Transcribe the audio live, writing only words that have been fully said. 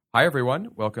Hi,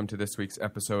 everyone. Welcome to this week's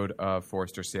episode of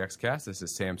Forrester CX Cast. This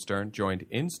is Sam Stern, joined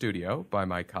in studio by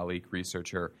my colleague,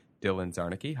 researcher Dylan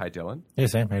Zarnicki. Hi, Dylan. Hey,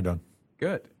 Sam. How you doing?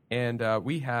 Good. And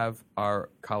we have our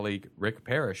colleague, Rick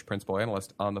Parrish, principal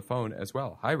analyst, on the phone as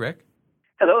well. Hi, Rick.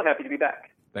 Hello. Happy to be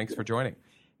back. Thanks for joining.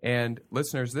 And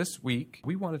listeners, this week,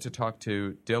 we wanted to talk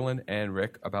to Dylan and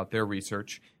Rick about their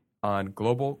research on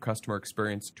global customer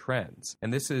experience trends.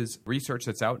 And this is research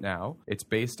that's out now. It's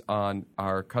based on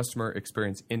our customer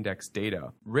experience index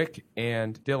data. Rick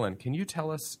and Dylan, can you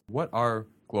tell us what are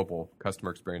global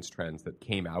customer experience trends that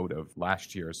came out of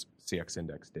last year's CX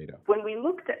index data? When we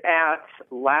looked at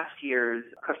last year's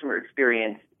customer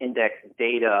experience index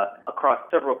data across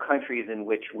several countries in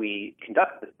which we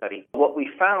conducted the study, what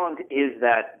we found is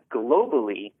that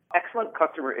globally, excellent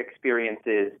customer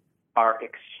experiences are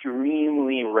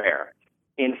extremely rare.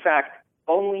 In fact,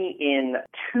 only in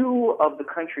 2 of the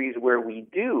countries where we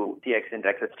do CX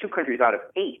index, that's 2 countries out of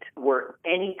 8, were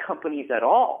any companies at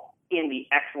all in the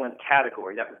excellent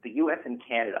category. That was the U.S. and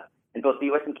Canada. In both the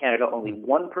U.S. and Canada, only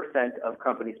 1% of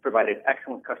companies provided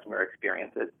excellent customer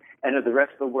experiences, and of the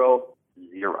rest of the world,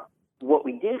 0. What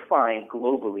we did find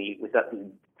globally was that the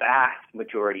vast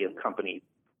majority of companies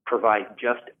provide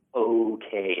just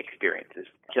okay experiences,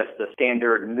 just the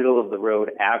standard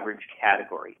middle-of-the-road average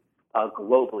category.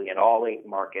 Globally, in all 8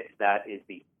 markets, that is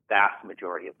the vast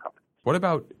majority of companies. What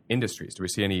about industries? Do we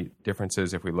see any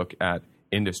differences if we look at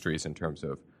industries in terms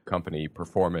of company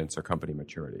performance or company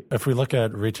maturity? If we look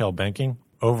at retail banking,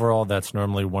 overall, that's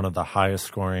normally one of the highest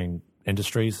scoring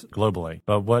industries globally.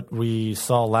 But what we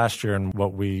saw last year and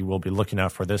what we will be looking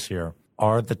at for this year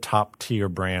are the top tier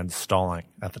brands stalling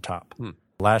at the top.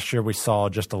 Last year, we saw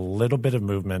just a little bit of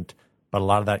movement, but a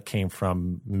lot of that came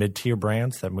from mid-tier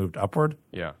brands that moved upward.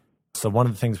 Yeah. So one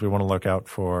of the things we want to look out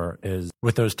for is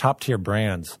with those top-tier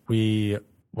brands, we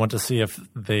want to see if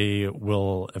they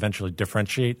will eventually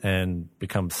differentiate and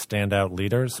become standout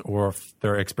leaders, or if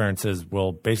their experiences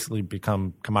will basically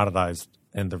become commoditized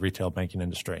in the retail banking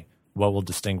industry. What will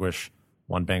distinguish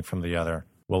one bank from the other?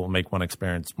 What will make one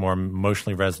experience more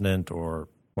emotionally resonant or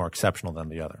more exceptional than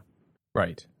the other?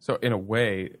 Right. So in a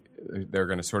way, they're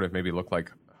going to sort of maybe look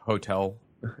like hotel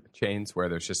chains where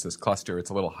there's just this cluster. It's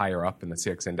a little higher up in the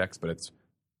CX index, but it's,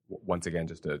 once again,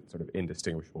 just a sort of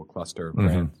indistinguishable cluster of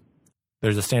brands.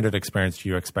 There's a standard experience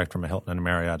you expect from a Hilton and a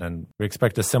Marriott, and we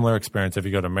expect a similar experience if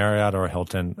you go to Marriott or a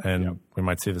Hilton, and we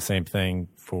might see the same thing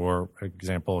for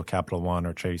example, Capital One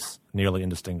or Chase, nearly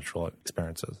indistinguishable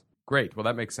experiences. Great. Well,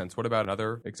 that makes sense. What about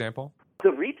another example?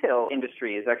 The retail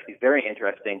industry is actually very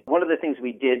interesting. One of the things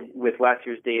we did with last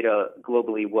year's data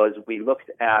globally was we looked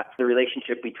at the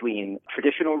relationship between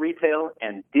traditional retail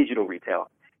and digital retail.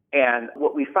 And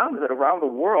what we found is that around the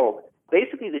world,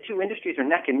 basically the 2 industries are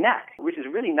neck and neck, which is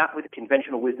really not what the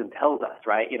conventional wisdom tells us,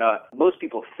 right? You know, most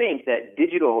people think that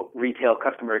digital retail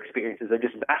customer experiences are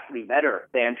just vastly better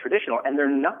than traditional, and they're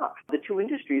not. The 2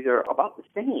 industries are about the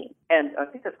same. And I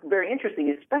think that's very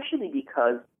interesting, especially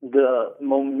because the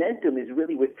momentum is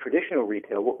really with traditional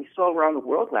retail. What we saw around the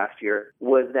world last year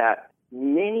was that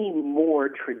many more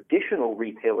traditional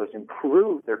retailers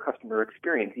improved their customer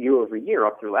experience year over year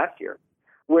up through last year,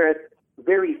 whereas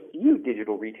very few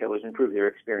digital retailers improve their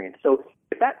experience. So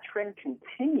if that trend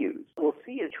continues, we'll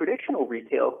see a traditional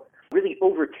retail really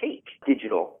overtake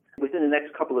digital within the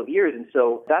next couple of years. And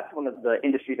so that's one of the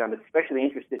industries I'm especially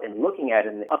interested in looking at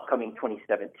in the upcoming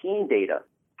 2017 data,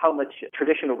 how much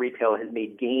traditional retail has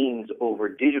made gains over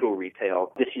digital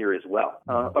retail this year as well.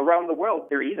 Around the world,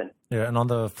 they're even. Yeah, and on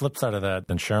the flip side of that,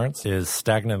 insurance is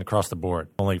stagnant across the board.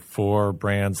 Only 4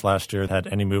 brands last year had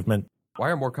any movement. Why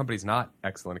are more companies not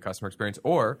excellent at customer experience,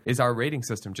 or is our rating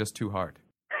system just too hard?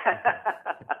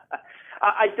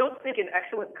 I don't think an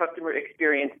excellent customer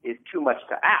experience is too much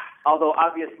to ask, although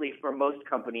obviously for most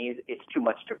companies it's too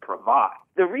much to provide.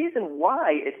 The reason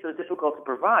why it's so difficult to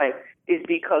provide is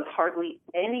because hardly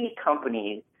any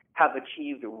companies have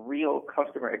achieved real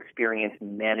customer experience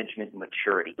management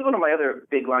maturity. This is one of my other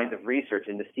big lines of research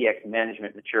into CX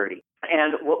management maturity.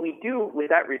 And what we do with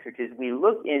that research is we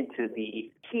look into the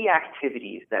key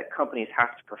activities that companies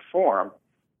have to perform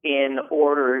in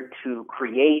order to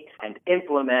create and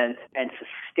implement and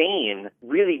sustain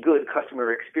really good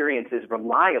customer experiences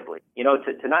reliably. You know,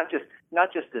 to not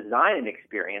just design an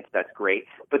experience that's great,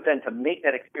 but then to make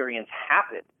that experience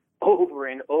happen over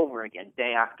and over again,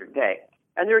 day after day.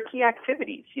 And there are key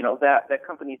activities, that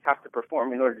companies have to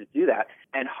perform in order to do that,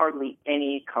 and hardly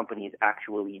any companies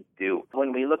actually do.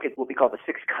 When we look at what we call the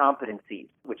 6 competencies,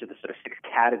 which are the sort of 6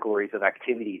 categories of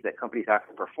activities that companies have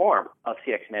to perform of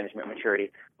CX management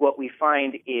maturity, what we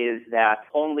find is that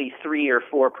only 3 or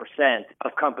 4%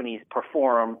 of companies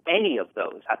perform any of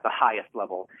those at the highest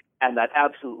level, and that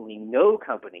absolutely no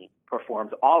company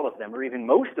performs all of them or even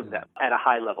most of them at a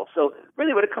high level. So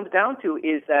really what it comes down to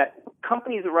is that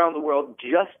companies around the world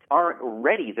just aren't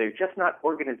ready. They're just not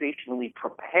organizationally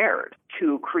prepared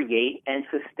to create and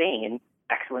sustain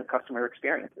excellent customer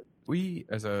experiences. We,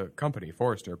 as a company,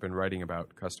 Forrester, have been writing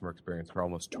about customer experience for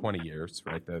almost 20 years,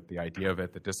 right? The idea of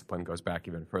it, the discipline goes back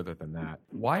even further than that.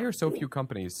 Why are so few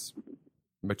companies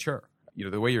mature?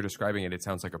 The way you're describing it, it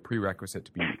sounds like a prerequisite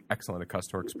to be excellent at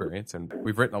customer experience. And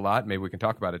we've written a lot, maybe we can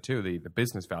talk about it too, the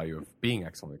business value of being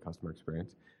excellent at customer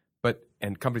experience.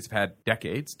 And companies have had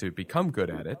decades to become good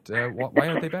at it. Why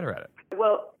aren't they better at it?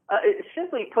 Well,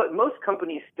 simply put, most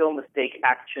companies still mistake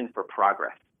action for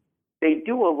progress. They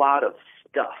do a lot of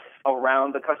stuff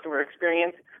around the customer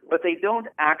experience, but they don't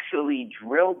actually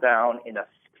drill down in a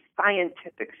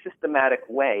scientific, systematic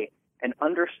way and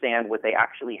understand what they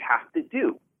actually have to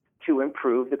do to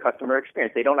improve the customer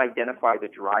experience. They don't identify the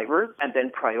drivers and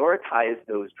then prioritize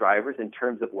those drivers in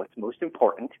terms of what's most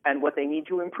important and what they need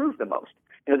to improve the most.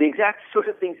 The exact sort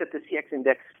of things that the CX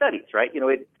Index studies, right?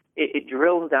 It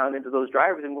drills down into those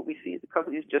drivers, and what we see is the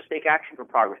companies just take action for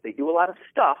progress. They do a lot of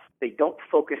stuff. They don't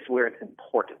focus where it's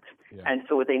important. Yeah. And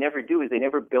so what they never do is they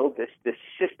never build this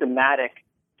systematic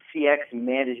CX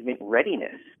management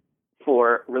readiness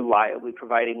for reliably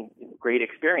providing great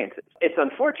experiences. It's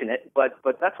unfortunate, but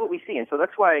that's what we see. And so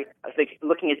that's why I think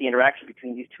looking at the interaction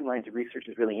between these 2 lines of research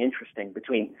is really interesting,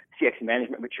 between CX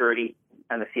management maturity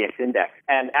and the CX Index.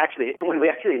 And actually, when we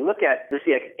actually look at the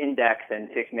CX Index and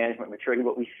CX management maturity,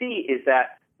 what we see is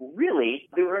that really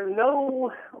there are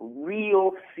no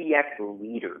real CX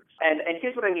leaders. And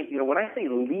here's what I mean. When I say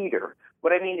leader,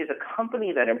 what I mean is a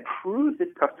company that improves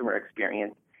its customer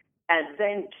experience and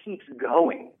then keeps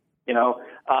going.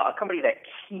 A company that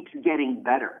keeps getting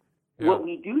better. Yeah. What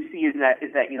we do see is that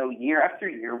year after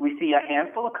year, we see a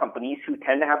handful of companies who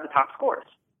tend to have the top scores,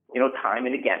 time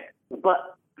and again.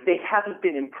 But they haven't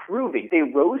been improving. They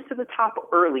rose to the top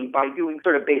early by doing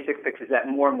sort of basic fixes that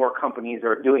more and more companies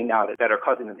are doing now that are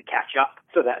causing them to catch up.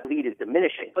 So that lead is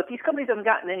diminishing. But these companies haven't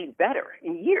gotten any better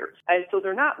in years. And so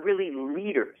they're not really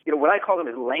leaders. What I call them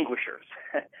is languishers.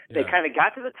 They kind of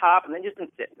got to the top and then just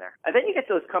been sitting there. And then you get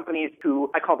those companies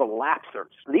who I call the lapsers.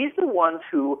 These are the ones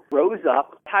who rose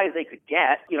up as high as they could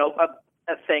get,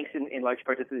 thanks in large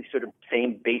part to these sort of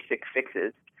same basic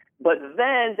fixes. But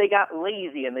then they got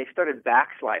lazy and they started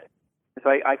backsliding.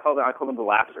 So I call them the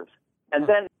lapsers. And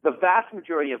then the vast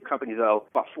majority of companies, though,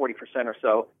 about 40% or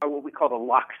so, are what we call the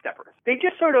locksteppers. They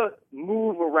just sort of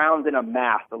move around in a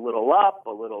mass, a little up,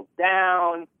 a little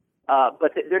down,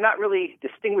 but they're not really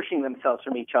distinguishing themselves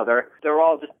from each other. They're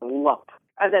all just a lump.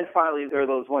 And then finally, there are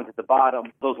those ones at the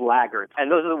bottom, those laggards.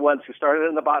 And those are the ones who started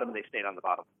on the bottom and they stayed on the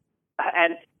bottom.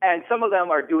 And some of them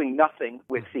are doing nothing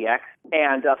with CX,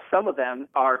 and some of them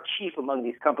are chief among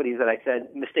these companies that I said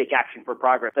mistake action for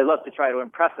progress. They love to try to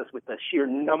impress us with the sheer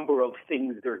number of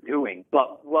things they're doing.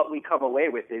 But what we come away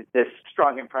with is this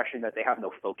strong impression that they have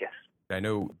no focus. I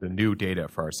know the new data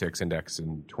for our CX Index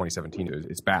in 2017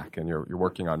 is back, and you're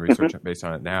working on research based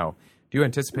on it now. Do you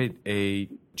anticipate a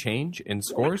change in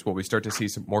scores? Will we start to see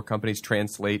some more companies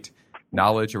translate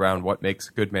knowledge around what makes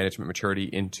good management maturity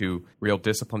into real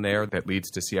discipline there that leads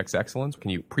to CX excellence?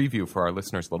 Can you preview for our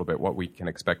listeners a little bit what we can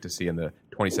expect to see in the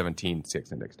 2017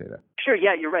 CX Index data? Sure,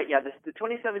 yeah, you're right. Yeah, the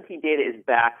 2017 data is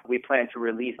back. We plan to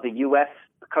release the U.S.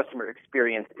 Customer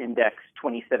Experience Index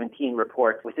 2017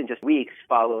 report within just weeks,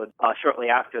 followed shortly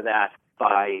after that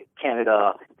by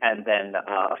Canada and then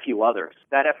a few others.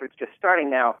 That effort's just starting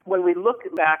now. When we look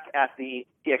back at the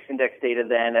CX Index data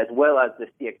then, as well as the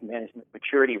CX management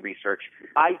maturity research,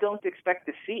 I don't expect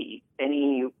to see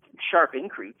any sharp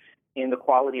increase in the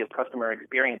quality of customer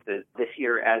experiences this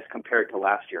year as compared to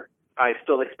last year. I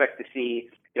still expect to see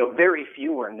very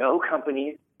few or no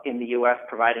companies in the U.S.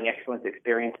 providing excellent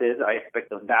experiences. I expect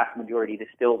the vast majority to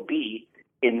still be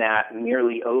in that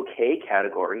nearly okay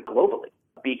category globally,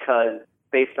 because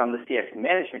based on the CX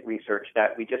management research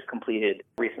that we just completed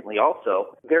recently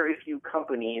also, very few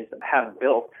companies have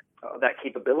built that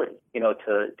capability,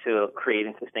 to create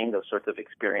and sustain those sorts of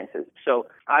experiences. So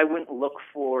I wouldn't look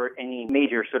for any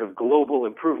major sort of global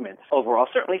improvements overall.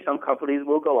 Certainly some companies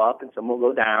will go up and some will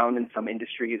go down and some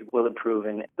industries will improve.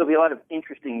 And there'll be a lot of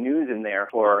interesting news in there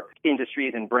for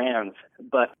industries and brands.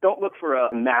 But don't look for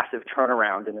a massive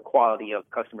turnaround in the quality of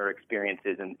customer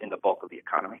experiences in the bulk of the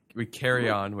economy. We carry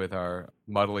on with our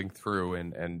muddling through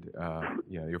and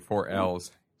your 4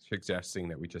 Ls, suggesting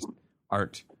that we just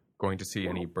aren't going to see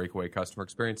any breakaway customer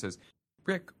experiences.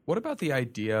 Rick, what about the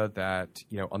idea that,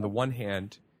 on the one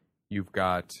hand, you've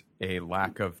got a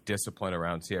lack of discipline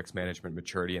around CX management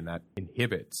maturity, and that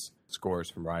inhibits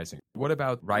scores from rising? What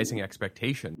about rising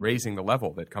expectation, raising the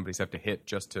level that companies have to hit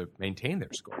just to maintain their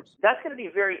scores? That's going to be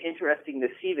very interesting to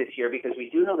see this year because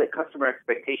we do know that customer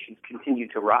expectations continue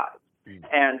to rise.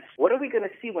 And what are we going to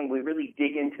see when we really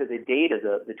dig into the data,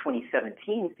 the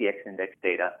 2017 CX Index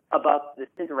data, about this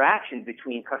interaction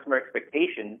between customer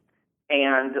expectations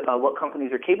and what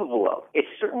companies are capable of? It's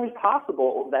certainly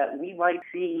possible that we might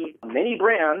see many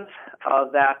brands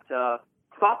that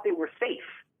thought they were safe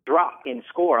drop in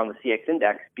score on the CX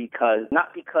Index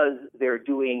not because they're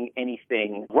doing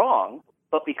anything wrong,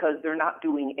 but because they're not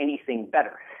doing anything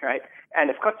better, right?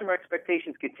 And if customer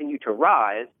expectations continue to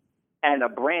rise, and a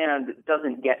brand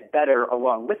doesn't get better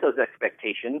along with those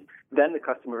expectations, then the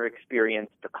customer experience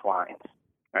declines,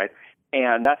 right?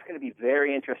 And that's going to be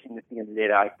very interesting to see in the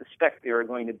data. I suspect there are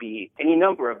going to be any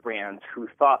number of brands who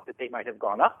thought that they might have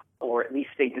gone up or at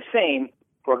least stayed the same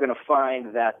who are going to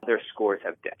find that their scores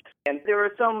have dipped. And there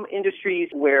are some industries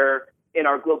where in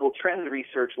our global trends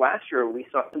research last year, we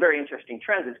saw some very interesting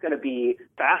trends. It's going to be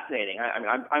fascinating.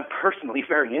 I'm personally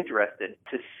very interested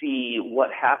to see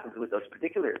what happens with those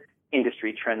particular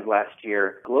industry trends last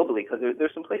year globally, because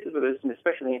there's some places where there's some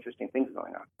especially interesting things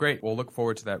going on. Great. We'll look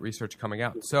forward to that research coming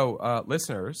out. So,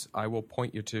 listeners, I will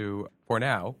point you to, for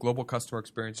now, Global Customer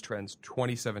Experience Trends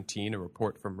 2017, a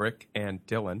report from Rick and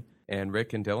Dylan. And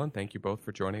Rick and Dylan, thank you both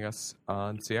for joining us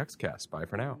on CXCast. Bye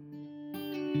for now.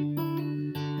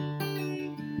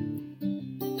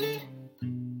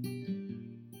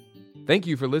 Thank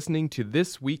you for listening to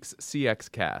this week's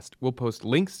CXCast. We'll post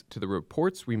links to the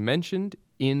reports we mentioned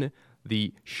in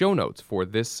the show notes for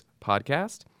this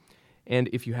podcast. And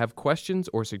if you have questions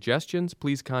or suggestions,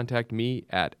 please contact me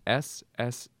at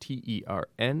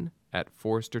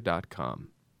sstern@forrester.com.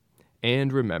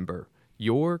 And remember,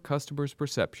 your customer's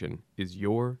perception is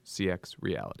your CX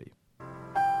reality.